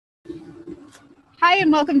Hi,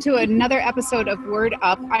 and welcome to another episode of Word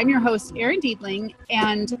Up. I'm your host, Erin Diedling,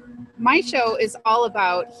 and my show is all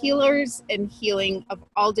about healers and healing of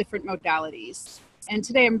all different modalities. And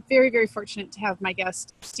today I'm very, very fortunate to have my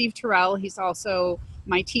guest, Steve Terrell. He's also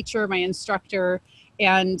my teacher, my instructor,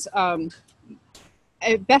 and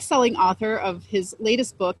a best-selling author of his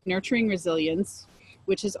latest book, Nurturing Resilience,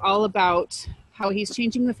 which is all about how he's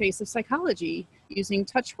changing the face of psychology using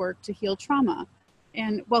touch work to heal trauma.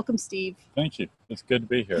 And welcome, Steve. Thank you. It's good to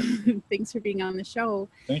be here. Thanks for being on the show.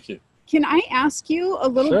 Thank you. Can I ask you a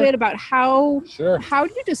little bit about how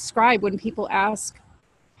do you describe when people ask,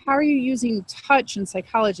 how are you using touch in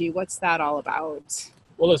psychology? What's that all about?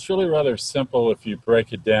 Well, it's really rather simple if you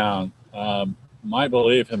break it down. My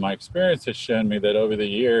belief and my experience has shown me that over the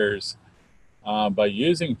years, by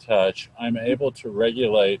using touch, I'm able to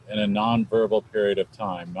regulate in a nonverbal period of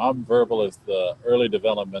time. Nonverbal is the early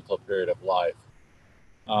developmental period of life.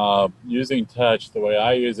 Using touch, the way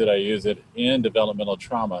I use it in developmental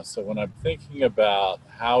trauma. So when I'm thinking about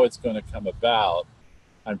how it's going to come about,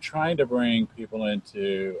 I'm trying to bring people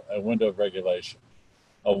into a window of regulation,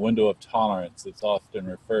 a window of tolerance. It's often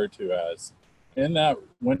referred to as. In that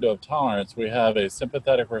window of tolerance, we have a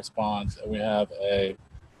sympathetic response and we have a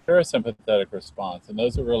parasympathetic response, and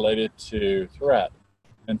those are related to threat.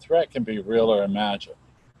 And threat can be real or imagined.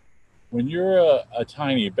 When you're a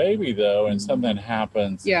tiny baby, though, and something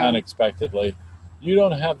happens unexpectedly, you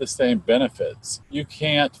don't have the same benefits. You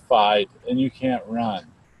can't fight and you can't run.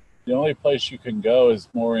 The only place you can go is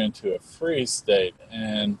more into a freeze state.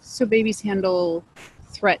 And so babies handle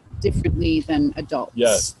threat differently than adults.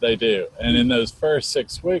 Yes, they do. And in those first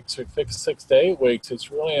 6 weeks or 6 to 8 weeks,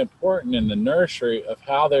 it's really important in the nursery of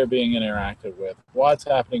how they're being interacted with, what's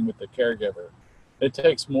happening with the caregiver. It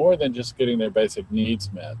takes more than just getting their basic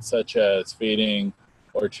needs met, such as feeding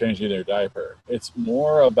or changing their diaper. It's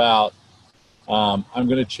more about, I'm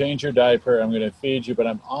going to change your diaper, I'm going to feed you, but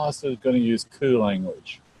I'm also going to use coo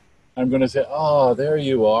language. I'm going to say, oh, there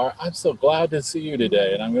you are. I'm so glad to see you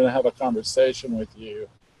today. And I'm going to have a conversation with you.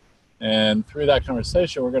 And through that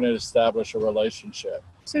conversation, we're going to establish a relationship.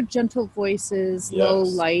 So gentle voices, low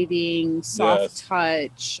lighting, soft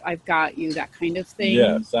touch, I've got you, that kind of thing.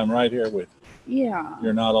 Yes, I'm right here with you. Yeah.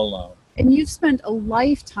 You're not alone. And you've spent a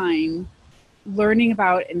lifetime learning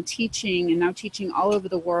about and teaching, and now teaching all over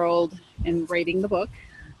the world and writing the book,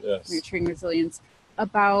 Nurturing Resilience,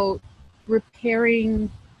 about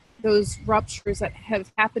repairing those ruptures that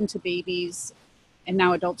have happened to babies, and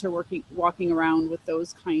now adults are walking around with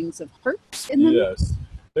those kinds of hurts in them. Yes.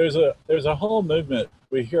 There's a whole movement.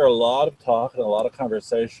 We hear a lot of talk and a lot of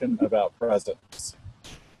conversation about presence.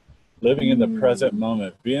 Living in the present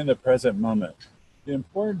moment, be in the present moment. The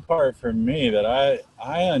important part for me that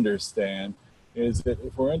I understand is that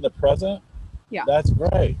if we're in the present, that's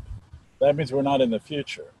great. That means we're not in the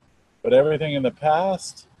future. But everything in the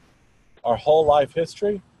past, our whole life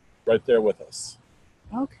history, right there with us.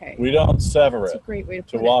 Okay. We don't sever That's it a great way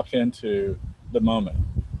to walk into the moment.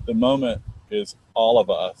 The moment is all of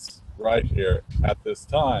us right here at this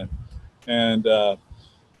time. And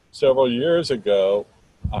several years ago,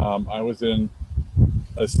 I was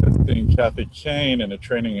assisting Kathy Kane in a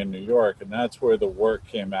training in New York, and that's where the work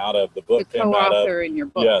came out of. The book came out of. The co-author in your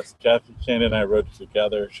book. Yes, Kathy Kane and I wrote it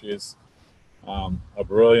together. She's a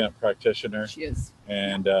brilliant practitioner. She is.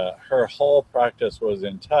 And her whole practice was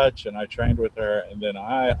in touch, and I trained with her, and then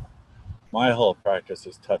my whole practice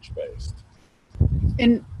is touch-based.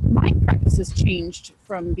 And my practice has changed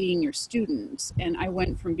from being your student, and I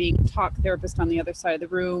went from being a talk therapist on the other side of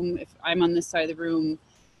the room. If I'm on this side of the room,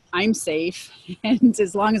 I'm safe, and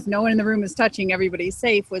as long as no one in the room is touching, everybody's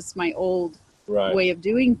safe, was my old way of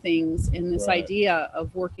doing things. And this idea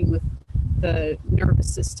of working with the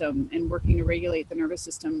nervous system and working to regulate the nervous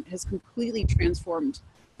system has completely transformed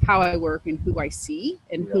how I work and who I see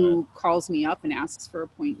and who calls me up and asks for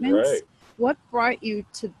appointments. What brought you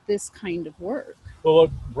to this kind of work? Well,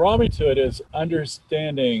 what brought me to it is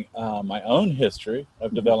understanding my own history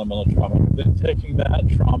of developmental trauma, then taking that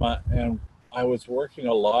trauma, and I was working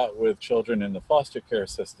a lot with children in the foster care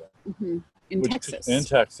system. In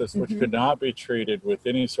Texas, which could not be treated with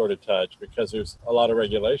any sort of touch because there's a lot of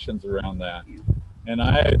regulations around that. And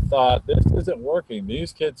I thought, this isn't working.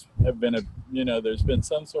 These kids have been, there's been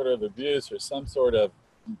some sort of abuse or some sort of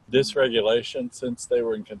dysregulation since they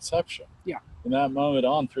were in conception. From that moment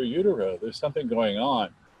on through utero, there's something going on.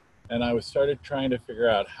 And I started trying to figure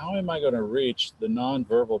out, how am I going to reach the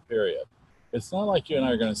nonverbal period? It's not like you and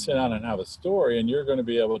I are going to sit down and have a story and you're going to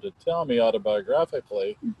be able to tell me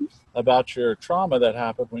autobiographically about your trauma that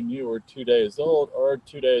happened when you were 2 days old or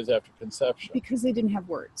 2 days after conception. Because they didn't have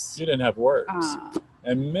words. You didn't have words.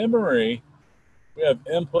 And memory we have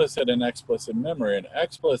implicit and explicit memory, and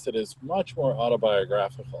explicit is much more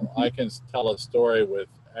autobiographical. I can tell a story with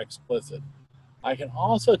explicit. I can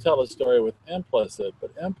also tell a story with implicit,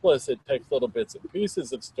 but implicit takes little bits and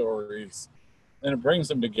pieces of stories and it brings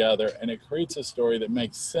them together and it creates a story that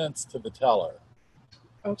makes sense to the teller.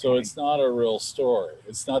 Okay. So it's not a real story.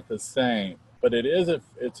 It's not the same, but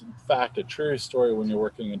it's in fact a true story when you're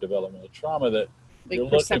working in developmental trauma that Like you're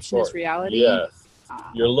looking perception for. is reality. Yes,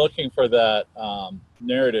 Ah. you're looking for that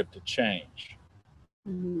narrative to change.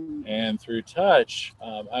 Mhm. And through touch,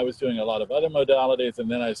 I was doing a lot of other modalities, and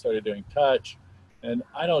then I started doing touch. And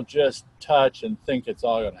I don't just touch and think it's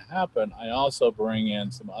all going to happen. I also bring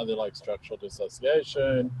in some other like structural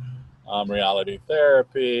dissociation, reality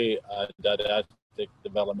therapy, didactic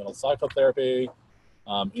developmental psychotherapy,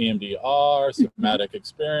 EMDR, somatic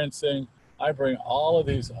experiencing. I bring all of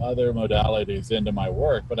these other modalities into my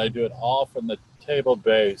work, but I do it all from the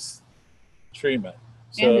table-based treatment.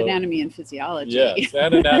 And So, anatomy and physiology. yes,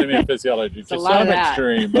 and anatomy and physiology It's a to lot of some that.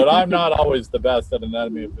 extreme, but I'm not always the best at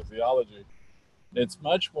anatomy and physiology. It's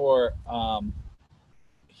much more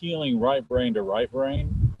healing right brain to right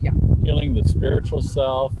brain, Yeah. healing the spiritual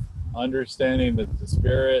self, understanding that the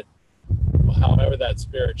spirit, however that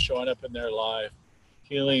spirit's showing up in their life,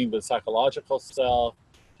 healing the psychological self,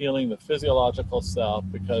 healing the physiological self,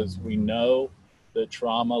 because we know that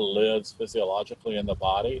trauma lives physiologically in the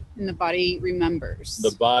body. And the body remembers.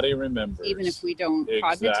 The body remembers. Even if we don't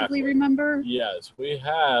Exactly. cognitively remember. Yes, we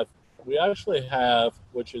actually have,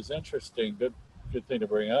 which is interesting, good thing to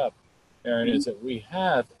bring up, Erin, is that we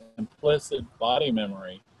have implicit body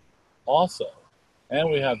memory also.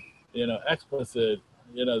 And we have, explicit,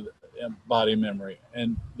 body memory.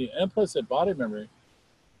 And the implicit body memory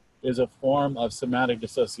is a form of somatic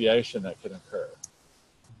dissociation that can occur.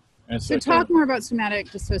 And So talk more about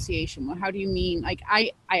somatic dissociation. Well, how do you mean? Like,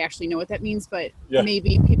 I actually know what that means, but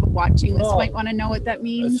maybe people watching this might want to know what that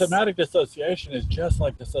means. Somatic dissociation is just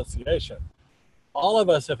like dissociation. All of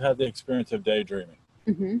us have had the experience of daydreaming.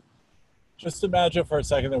 Mm-hmm. Just imagine for a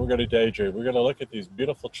second that we're going to daydream. We're going to look at these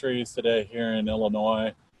beautiful trees today here in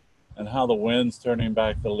Illinois and how the wind's turning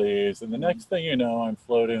back the leaves. And the next thing you know, I'm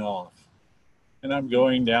floating off. And I'm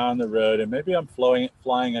going down the road, and maybe I'm flying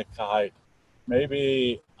a kite.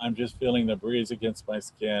 Maybe I'm just feeling the breeze against my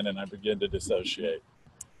skin and I begin to dissociate.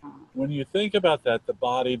 When you think about that, the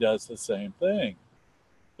body does the same thing.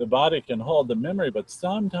 The body can hold the memory, but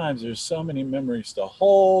sometimes there's so many memories to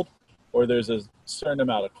hold, or there's a certain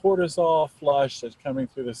amount of cortisol flush that's coming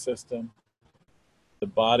through the system. The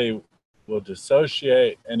body will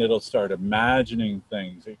dissociate and it'll start imagining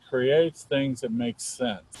things. It creates things that make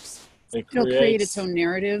sense. It'll create its own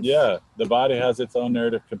narrative. Yeah, the body has its own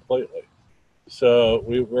narrative completely. So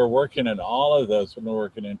we're working in all of those when we're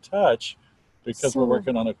working in touch, because we're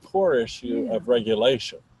working on a core issue of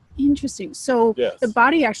regulation. Interesting. So the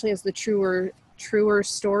body actually has the truer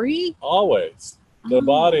story? Always. The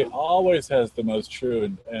body always has the most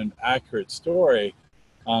true and accurate story,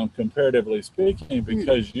 comparatively speaking,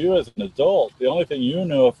 because you as an adult, the only thing you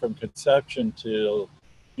know from conception till,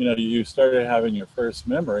 you started having your first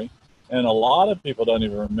memory. And a lot of people don't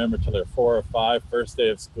even remember till they're 4 or 5, first day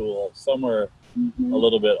of school, somewhere a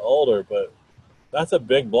little bit older, but that's a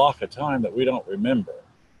big block of time that we don't remember.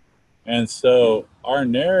 And so our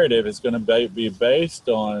narrative is going to be based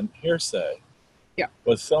on hearsay. Yeah.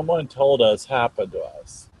 What someone told us happened to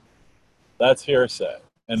us. That's hearsay.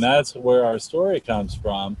 And that's where our story comes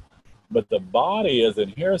from. But the body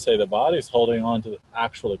isn't hearsay. The body's holding on to the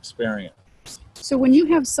actual experience. So when you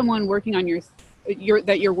have someone working on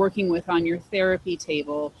that you're working with on your therapy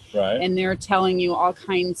table, right, and they're telling you all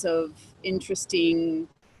kinds of interesting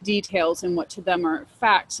details and what to them are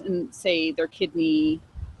facts, and say their kidney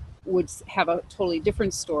would have a totally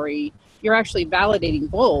different story, you're actually validating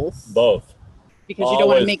both because you don't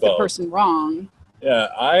want to make the person wrong. Yeah,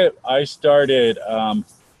 I started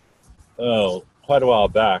quite a while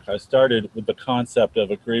back. I started with the concept of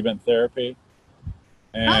agreement therapy,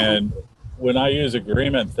 and when I use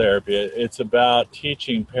agreement therapy, it's about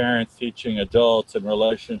teaching parents, teaching adults in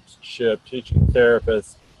relationship, teaching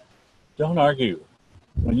therapists, don't argue.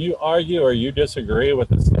 When you argue or you disagree with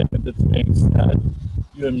the statement that's being said,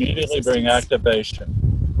 you immediately bring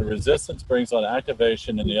activation. The resistance brings on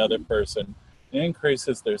activation in the other person,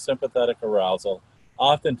 increases their sympathetic arousal,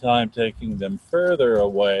 oftentimes taking them further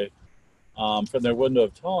away from their window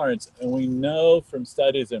of tolerance. And we know from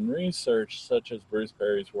studies and research, such as Bruce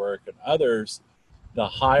Perry's work and others, the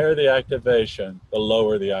higher the activation, the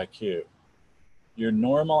lower the IQ. Your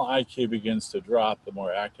normal IQ begins to drop the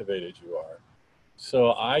more activated you are.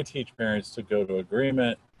 So I teach parents to go to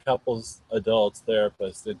agreement, couples, adults,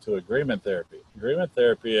 therapists into agreement therapy. Agreement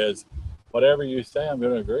therapy is whatever you say, I'm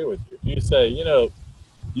going to agree with you. If you say,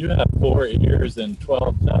 you have 4 ears and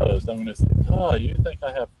 12 toes, I'm going to say, oh, you think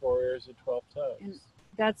I have 4 ears and 12 And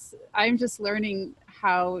toes? I'm just learning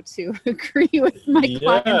how to agree with my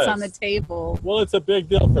clients on the Yes. table. Well, it's a big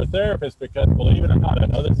deal for therapists because, believe it or not, I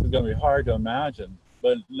know this is going to be hard to imagine,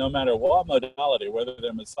 but no matter what modality, whether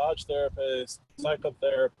they're massage therapists,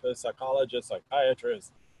 psychotherapists, psychologists,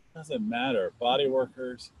 psychiatrists, doesn't matter, body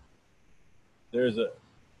workers, there's a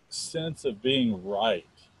sense of being right.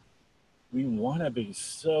 We want to be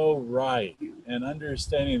so right, and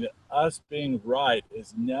understanding that us being right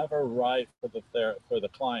is never right for the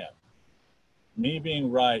client. Me being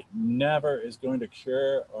right never is going to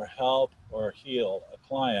cure or help or heal a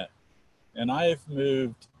client. And I've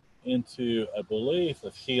moved into a belief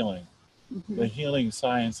of healing, the healing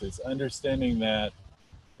sciences, understanding that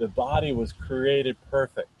the body was created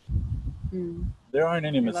perfect. There aren't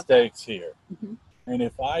any mistakes here. And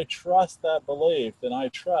if I trust that belief, then I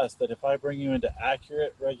trust that if I bring you into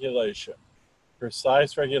accurate regulation,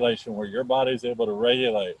 precise regulation where your body's able to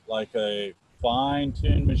regulate like a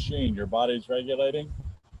fine-tuned machine, your body's regulating,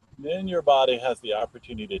 then your body has the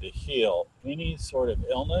opportunity to heal any sort of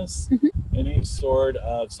illness, any sort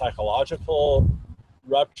of psychological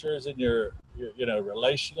ruptures in your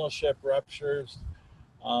relationship ruptures.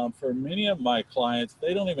 For many of my clients,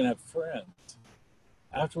 they don't even have friends.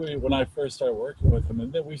 When I first start working with them,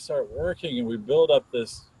 and then we start working and we build up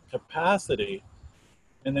this capacity,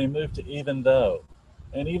 and they move to even though.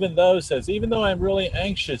 And even though says, even though I'm really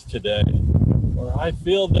anxious today, or I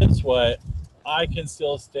feel this way, I can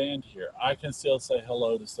still stand here. I can still say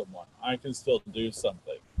hello to someone. I can still do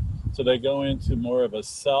something. So they go into more of a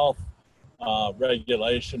self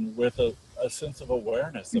regulation with a sense of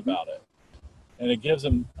awareness about it. And it gives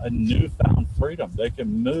them a newfound freedom. They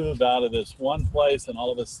can move out of this one place, and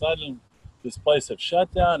all of a sudden, this place has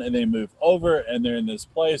shut down, and they move over, and they're in this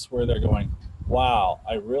place where they're going, wow,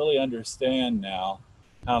 I really understand now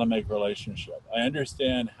how to make relationship. I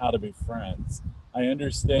understand how to be friends. I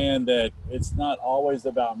understand that it's not always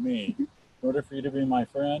about me. In order for you to be my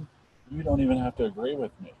friend, you don't even have to agree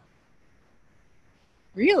with me.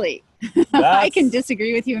 Really? I can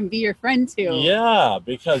disagree with you and be your friend too. Yeah,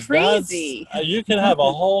 because crazy. You can have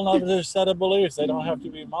a whole other set of beliefs. They don't have to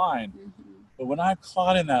be mine. But when I'm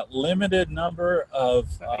caught in that limited number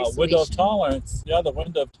of window of tolerance, the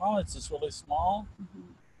window of tolerance is really small.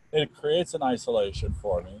 It creates an isolation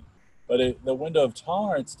for me. But the window of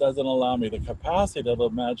tolerance doesn't allow me the capacity to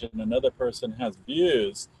imagine another person has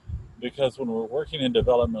views, because when we're working in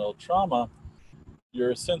developmental trauma,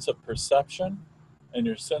 your sense of perception and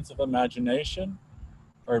your sense of imagination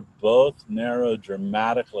are both narrowed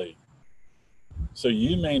dramatically. So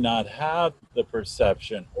you may not have the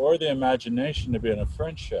perception or the imagination to be in a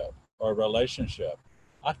friendship or a relationship.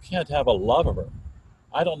 I can't have a lover.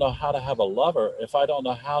 I don't know how to have a lover if I don't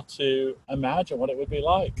know how to imagine what it would be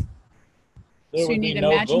like. So you need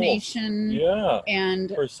imagination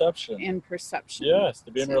and perception. Yes,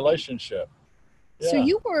 to be in a relationship. So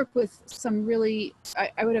you work with some really,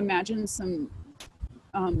 I would imagine, some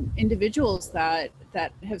individuals that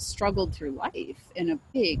have struggled through life in a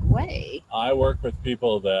big way. I work with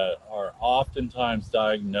people that are oftentimes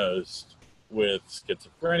diagnosed with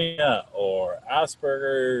schizophrenia or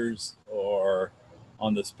Asperger's or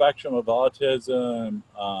on the spectrum of autism,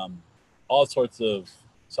 all sorts of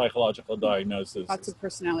psychological diagnoses. Lots of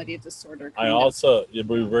personality disorder.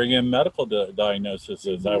 We bring in medical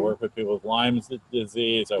diagnoses. I work with people with Lyme's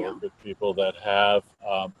disease. I work with people that have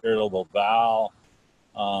irritable bowel.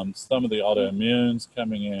 Some of the autoimmunes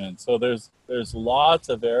coming in. So there's lots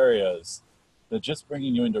of areas that just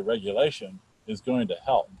bringing you into regulation is going to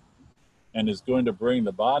help, and is going to bring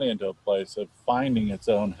the body into a place of finding its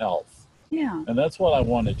own health. Yeah. And that's what I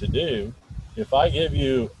wanted to do. If I give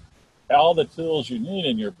you all the tools you need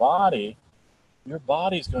in your body's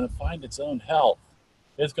going to find its own health.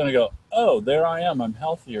 It's going to go, oh, there I am. I'm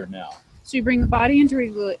healthier now. So you bring the body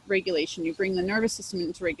into regulation, you bring the nervous system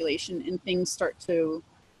into regulation, and things start to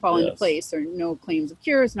fall into place. There are no claims of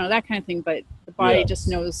cures, no that kind of thing, but the body just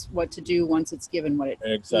knows what to do once it's given what it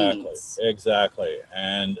needs. Exactly.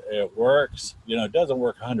 And it works. It doesn't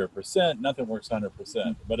work 100%. Nothing works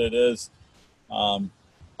 100%, but it is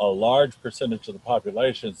a large percentage of the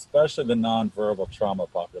population, especially the nonverbal trauma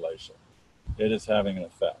population. It is having an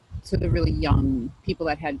effect. So the really young people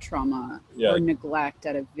that had trauma or neglect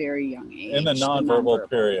at a very young age. In the nonverbal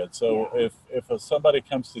period. So if somebody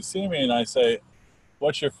comes to see me and I say,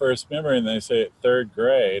 what's your first memory? And they say, 3rd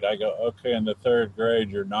grade. I go, okay, in the 3rd grade,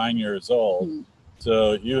 you're 9 years old.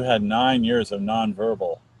 So you had 9 years of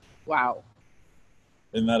nonverbal. Wow.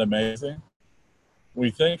 Isn't that amazing?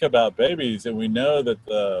 We think about babies and we know that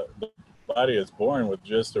the body is born with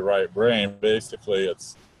just the right brain. Basically,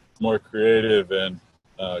 it's more creative and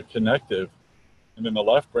connective. And then the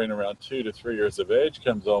left brain around 2 to 3 years of age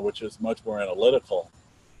comes on, which is much more analytical.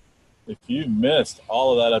 If you missed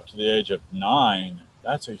all of that up to the age of 9,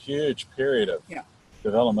 that's a huge period of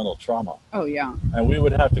developmental trauma. Oh, yeah. And we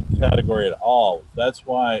would have to categorize it all. That's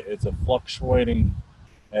why it's a fluctuating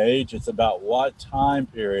age. It's about what time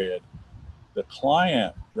period the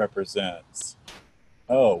client represents.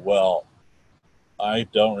 Oh, well, I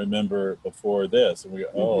don't remember before this. And we go,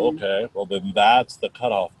 oh, okay, well, then that's the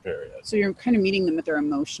cutoff period. So you're kind of meeting them at their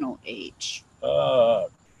emotional age.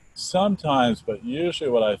 Sometimes, but usually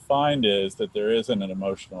what I find is that there isn't an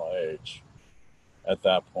emotional age at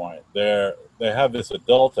that point. They have this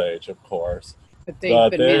adult age, of course, but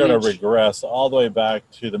they're going to regress all the way back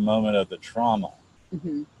to the moment of the trauma.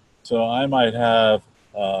 So I might have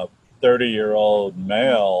a 30-year-old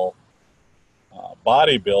male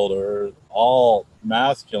bodybuilder, all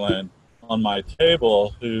masculine, on my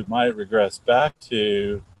table who might regress back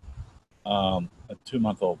to a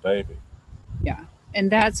 2-month-old baby. Yeah, and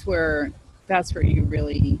that's where you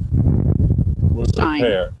really shine.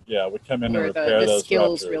 Repair. Yeah, we come in to repair the those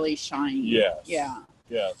skills ruptures. Really shine. Yes. Yeah.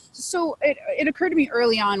 Yes. So it occurred to me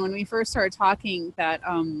early on when we first started talking that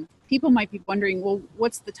people might be wondering, well,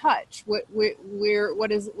 what's the touch? Where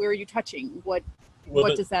are you touching? What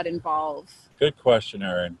does that involve? Good question,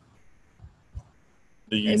 Erin.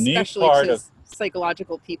 The unique especially part to of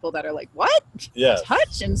psychological people that are like, what? Yes.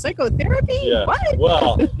 Touch and psychotherapy? Yeah. What?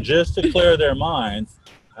 Well, just to clear their minds,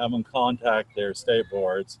 have them contact their state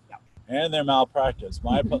boards and their malpractice.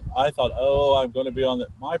 I thought, I'm going to be on the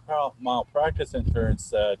my malpractice insurance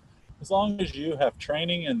said, as long as you have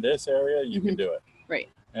training in this area, you can do it. Right.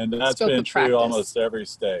 And that's been true almost every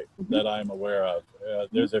state that I'm aware of.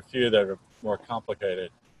 There's a few that are more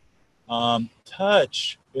complicated.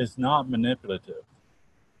 Touch is not manipulative.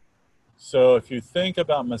 So if you think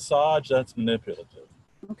about massage, that's manipulative.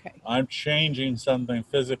 Okay. I'm changing something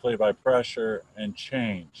physically by pressure and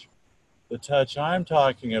change. The touch I'm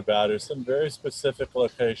talking about is some very specific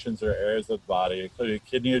locations or areas of the body, including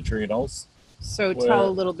kidney, adrenals. So tell a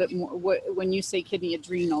little bit more. When you say kidney,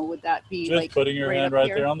 adrenal, would that be just like putting your hand right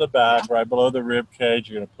there on the back, right below the rib cage?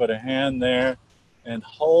 You're going to put a hand there and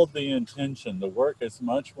hold the intention. The work is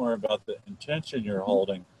much more about the intention you're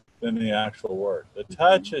holding than the actual work. The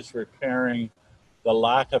touch is repairing the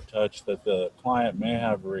lack of touch that the client may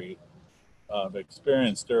have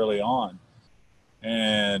experienced early on.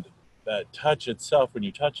 And that touch itself, when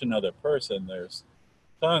you touch another person, there's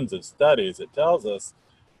tons of studies. It tells us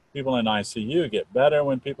people in ICU get better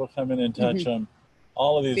when people come in and touch them.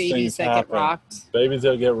 All of these things happen. Get rocked. Babies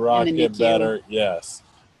that get rocked get better. Yes.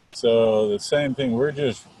 So the same thing, we're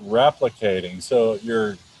just replicating. So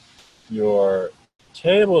your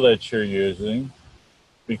table that you're using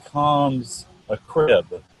becomes a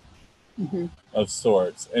crib of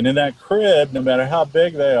sorts. And in that crib, no matter how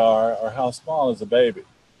big they are or how small is a baby,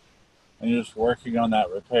 and you're just working on that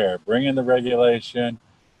repair. Bring in the regulation,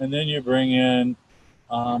 and then you bring in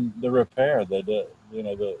the repair, the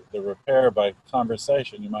repair by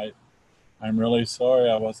conversation. You might, I'm really sorry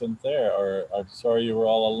I wasn't there, or I'm sorry you were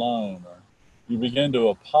all alone, or you begin to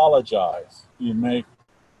apologize. You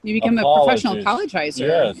become a professional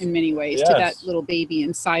apologizer in many ways to that little baby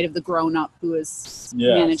inside of the grown-up who has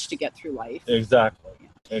managed to get through life. Exactly.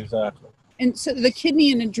 Exactly. And so the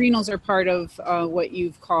kidney and adrenals are part of what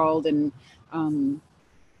you've called and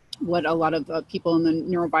what a lot of people in the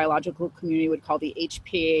neurobiological community would call the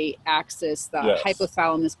HPA axis, the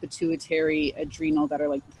hypothalamus, pituitary, adrenal, that are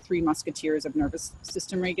like the three musketeers of nervous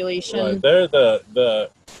system regulation. Right. They're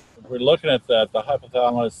we're looking at that, the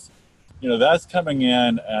hypothalamus, that's coming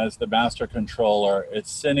in as the master controller.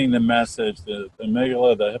 It's sending the message. The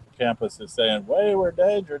amygdala, the hippocampus is saying, wayward,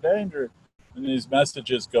 danger, danger. And these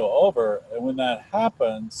messages go over. And when that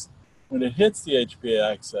happens, when it hits the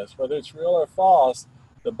HPA axis, whether it's real or false,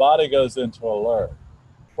 the body goes into alert.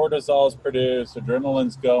 Cortisol is produced,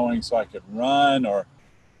 adrenaline's going so I can run, or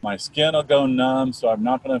my skin will go numb so I'm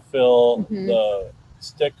not going to feel the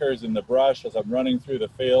stickers in the brush as I'm running through the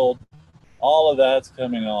field. All of that's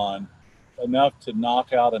coming on, enough to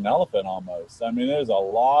knock out an elephant almost. I mean, there's a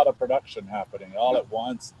lot of production happening all at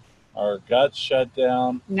once. Our guts shut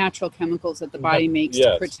down. Natural chemicals that the body makes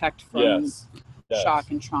to protect from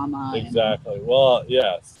shock and trauma. Exactly. Well,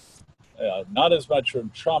 yes. Not as much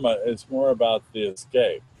from trauma. It's more about the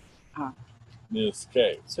escape. The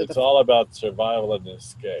escape. So it's all about survival and the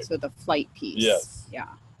escape. So the flight piece. Yes. Yeah.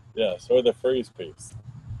 Yes, or the freeze piece.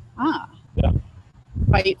 Yeah.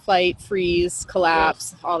 fight, flight, freeze,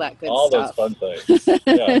 collapse, all that good all stuff. those fun things.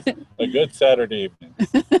 Yes, a good Saturday evening.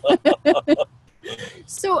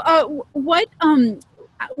 So, what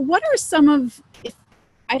are some of, if,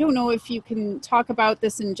 I don't know if you can talk about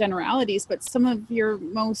this in generalities, but some of your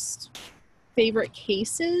most favorite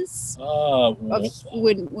cases of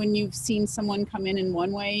when you've seen someone come in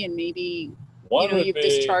one way and maybe you've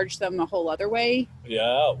discharged them a whole other way?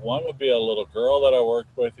 Yeah, one would be a little girl that I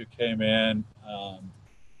worked with who came in. I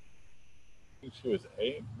think she was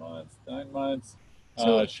 9 months.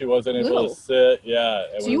 So she wasn't able to sit. Yeah.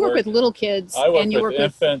 So you work with little kids. I work with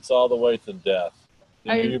infants all the way to death.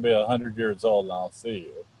 You can be 100 years old and I'll see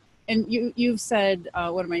you. And you've said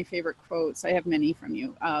one of my favorite quotes. I have many from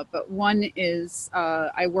you, but one is,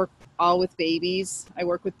 "I work all with babies. I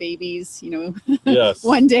work with babies. Yes.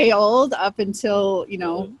 1 day old up until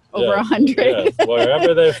over 100. Yes.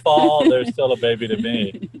 Wherever they fall, they're still a baby to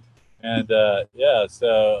me." And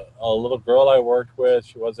so a little girl I worked with,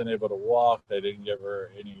 she wasn't able to walk. They didn't give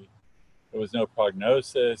her there was no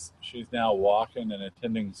prognosis. She's now walking and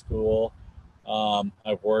attending school.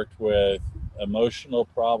 I've worked with emotional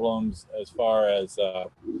problems as far as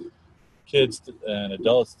kids and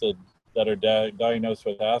adults that are diagnosed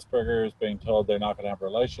with Asperger's being told they're not going to have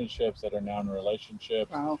relationships, that are now in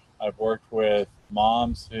relationships. Wow. I've worked with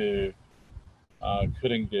moms who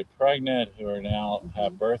couldn't get pregnant, who are now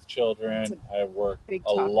have birth children. I've worked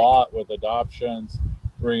a lot with adoptions,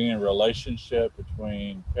 bringing a relationship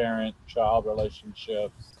between parent-child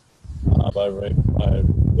relationships by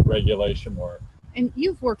the regulation work. And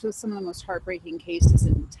you've worked with some of the most heartbreaking cases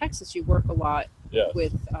in Texas. You work a lot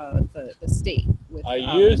with the state. I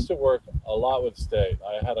used to work a lot with state.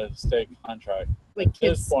 I had a state contract. Like at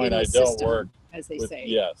this point, I don't work, as they say.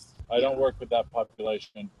 Yes, I don't work with that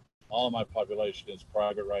population. All of my population is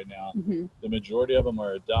private right now. Mm-hmm. The majority of them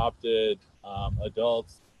are adopted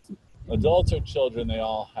adults. Adults or children, they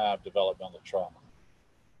all have developmental trauma.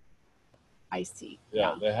 I see.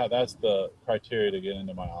 Yeah, they have. That's the criteria to get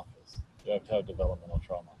into my office. You have to have developmental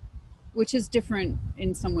trauma, which is different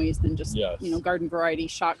in some ways than just garden variety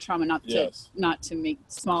shock trauma. Not to make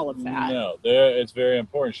small of that. No, it's very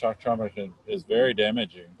important. Shock trauma is very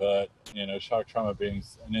damaging, but shock trauma being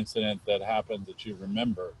an incident that happens that you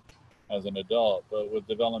remember as an adult. But with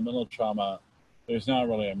developmental trauma, there's not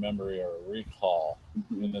really a memory or a recall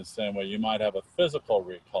in the same way. You might have a physical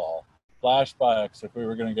recall. Flashbacks, if we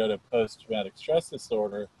were going to go to post-traumatic stress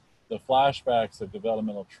disorder, the flashbacks of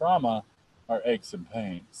developmental trauma are aches and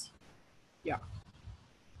pains. Yeah.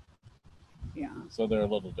 So they're a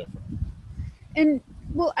little different. And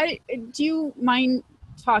do you mind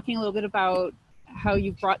talking a little bit about how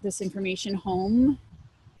you brought this information home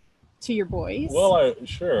to your boys? Well,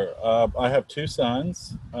 sure. I have 2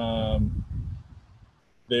 sons.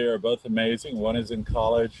 They are both amazing. One is in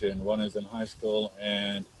college and one is in high school,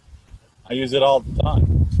 and I use it all the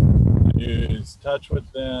time. I use touch with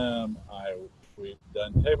them. We've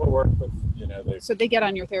done table work with, so they get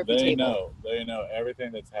on your therapy table. They know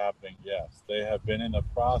everything that's happening. Yes, they have been in the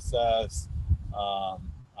process.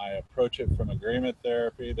 I approach it from agreement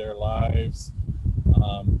therapy, their lives.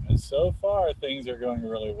 And so far things are going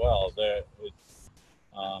really well.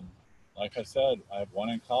 Like I said, I have one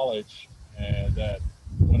in college, and that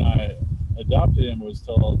when I adopted him was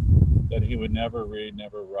told that he would never read,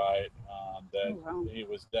 never write, that he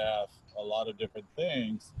was deaf, a lot of different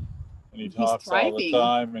things, and he talks all the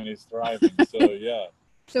time, and he's thriving. So yeah.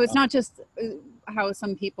 So it's not just how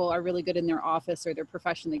some people are really good in their office or their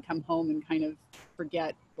profession. They come home and kind of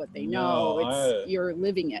forget what they know. You're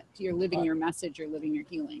living it. You're living your message. You're living your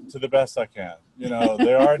healing. To the best I can.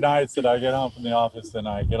 There are nights that I get home from the office and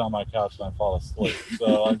I get on my couch and I fall asleep.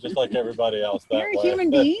 So I'm just like everybody else that way. You're a human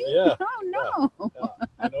being? Yeah. Oh, no. Yeah.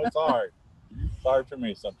 I know it's hard. It's hard for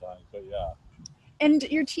me sometimes, but yeah. And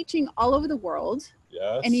you're teaching all over the world.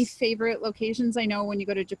 Yes. Any favorite locations? I know when you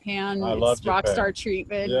go to Japan, I love Japan. Rockstar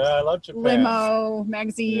treatment. Yeah, I love Japan. Limo,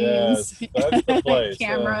 magazines. Yes, that's the place.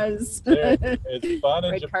 Cameras. It's fun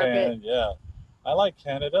in Red Japan. carpet. Yeah. I like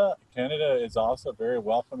Canada. Canada is also very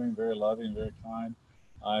welcoming, very loving, very kind.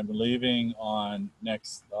 I'm leaving on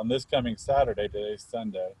this coming Saturday. Today's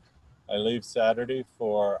Sunday. I leave Saturday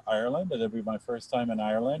for Ireland. It'll be my first time in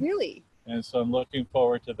Ireland. Really? And so I'm looking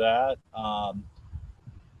forward to that.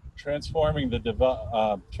 Transforming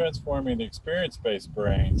the experience-based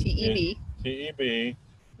brain. TEB. TEB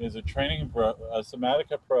is a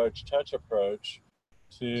somatic approach, touch approach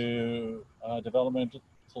to developmental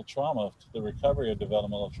trauma, to the recovery of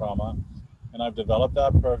developmental trauma. And I've developed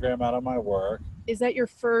that program out of my work. Is that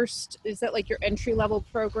like your entry-level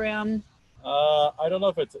program? I don't know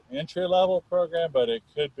if it's an entry level program, but it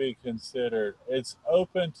could be considered. It's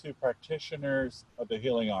open to practitioners of the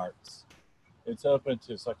healing arts. It's open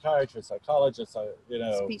to psychiatrists, psychologists,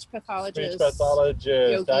 Speech speech pathologists,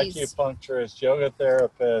 pathologists, yogis, acupuncturists, yoga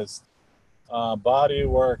therapists, body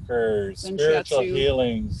workers, Zen spiritual shiatsu.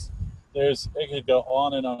 healings. It could go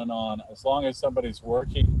on and on and on. As long as somebody's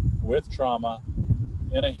working with trauma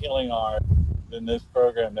in a healing art, in this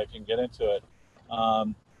program, they can get into it.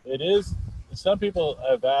 It is. Some people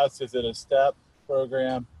have asked, is it a STEP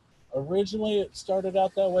program? Originally, it started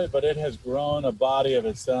out that way, but it has grown a body of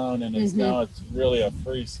its own, and it's really a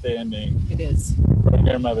freestanding It is.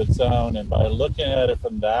 program of its own. And by looking at it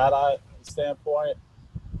from that standpoint,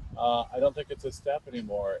 I don't think it's a STEP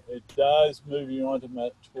anymore. It does move you on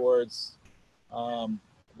towards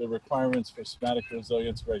the requirements for somatic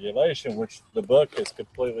resilience regulation, which the book is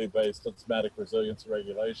completely based on somatic resilience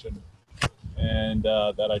regulation, and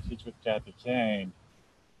that I teach with Kathy Kane.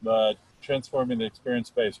 But transforming the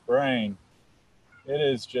experience-based brain, it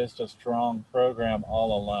is just a strong program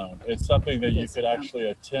all alone. It's something that you could actually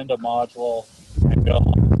attend a module and go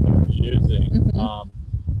on and start using.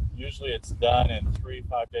 Usually it's done in 3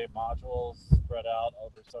 5-day modules spread out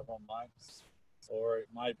over several months, or it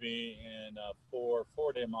might be in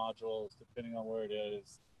 4-day modules, depending on where it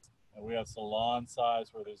is. And we have salon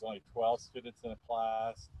size where there's only 12 students in a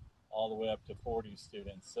class, all the way up to 40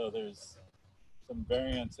 students. So there's some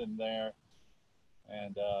variance in there.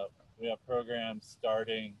 And we have programs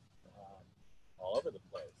starting all over the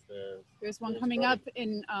place. There's one coming up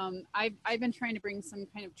in, I've been trying to bring some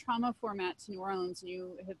kind of trauma format to New Orleans, and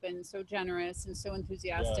you have been so generous and so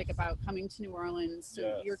enthusiastic about coming to New Orleans.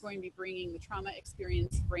 So you're going to be bringing the trauma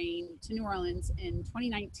experience brain to New Orleans in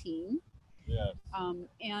 2019. Yes.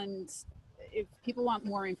 And if people want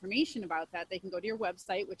more information about that, they can go to your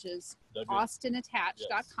website, which is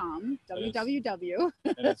austinattach.com, www.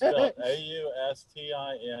 And it's spelled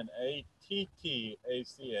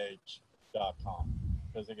AUSTINATTACH.com,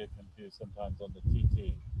 because they get confused sometimes on the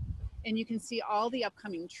TT. And you can see all the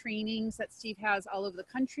upcoming trainings that Steve has all over the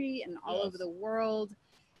country and all over the world.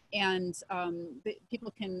 And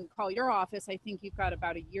people can call your office. I think you've got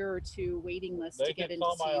about a year or two waiting list to get in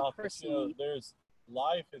to see you personally.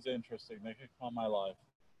 Life is interesting. They could call my office,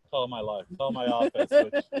 which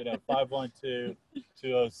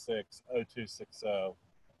 512-206-0260,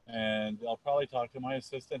 and I'll probably talk to my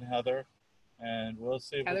assistant Heather, and we'll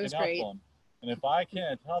see if we can help them. And if I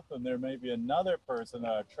can't help them, there may be another person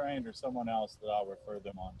that I've trained or someone else that I'll refer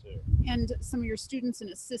them on to. And some of your students and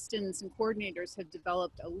assistants and coordinators have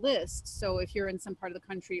developed a list. So if you're in some part of the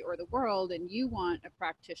country or the world and you want a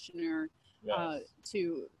practitioner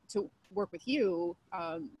to work with you,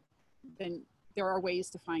 then there are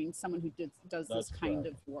ways to find someone who does this kind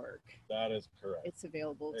of work. That is correct. It's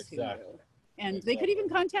available to you. And they could even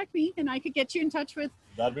contact me, and I could get you in touch with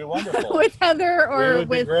that'd be wonderful with Heather or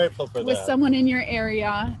with someone in your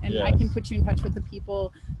area, and I can put you in touch with the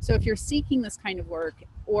people. So if you're seeking this kind of work,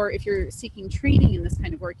 or if you're seeking training in this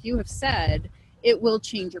kind of work, you have said it will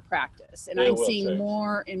change your practice. And I'm seeing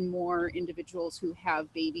more and more individuals who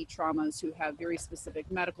have baby traumas, who have very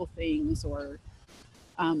specific medical things, or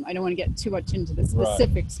I don't want to get too much into the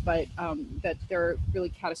specifics, but that there are really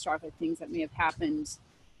catastrophic things that may have happened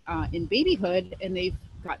in babyhood, and they've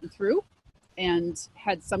gotten through and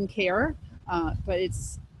had some care, but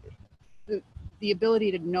it's the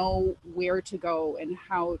ability to know where to go and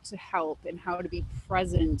how to help and how to be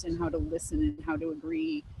present and how to listen and how to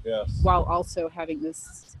agree, while also having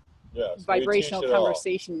this vibrational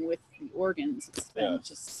conversation with the organs. It's been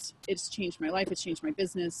it's changed my life. It's changed my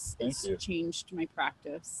business. It's changed my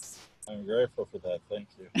practice. I'm grateful for that. Thank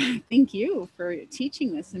you. Thank you for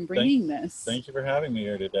teaching this and bringing this. Thank you for having me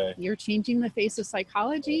here today. You're changing the face of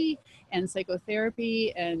psychology and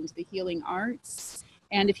psychotherapy and the healing arts.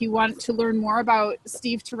 And if you want to learn more about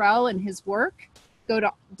Steve Turrell and his work, go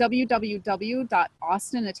to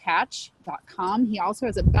www.austinattach.com. He also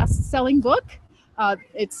has a best-selling book.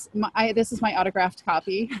 This is my autographed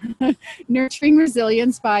copy, Nurturing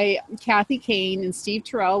Resilience by Kathy Kane and Steve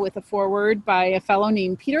Turrell, with a foreword by a fellow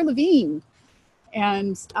named Peter Levine.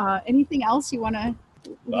 And anything else you want to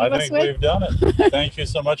leave us with? I think we've done it. Thank you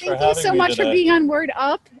so much for having me. Thank you so much for being on Word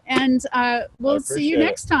Up, and we'll see you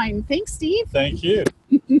next time. Thanks, Steve. Thank you.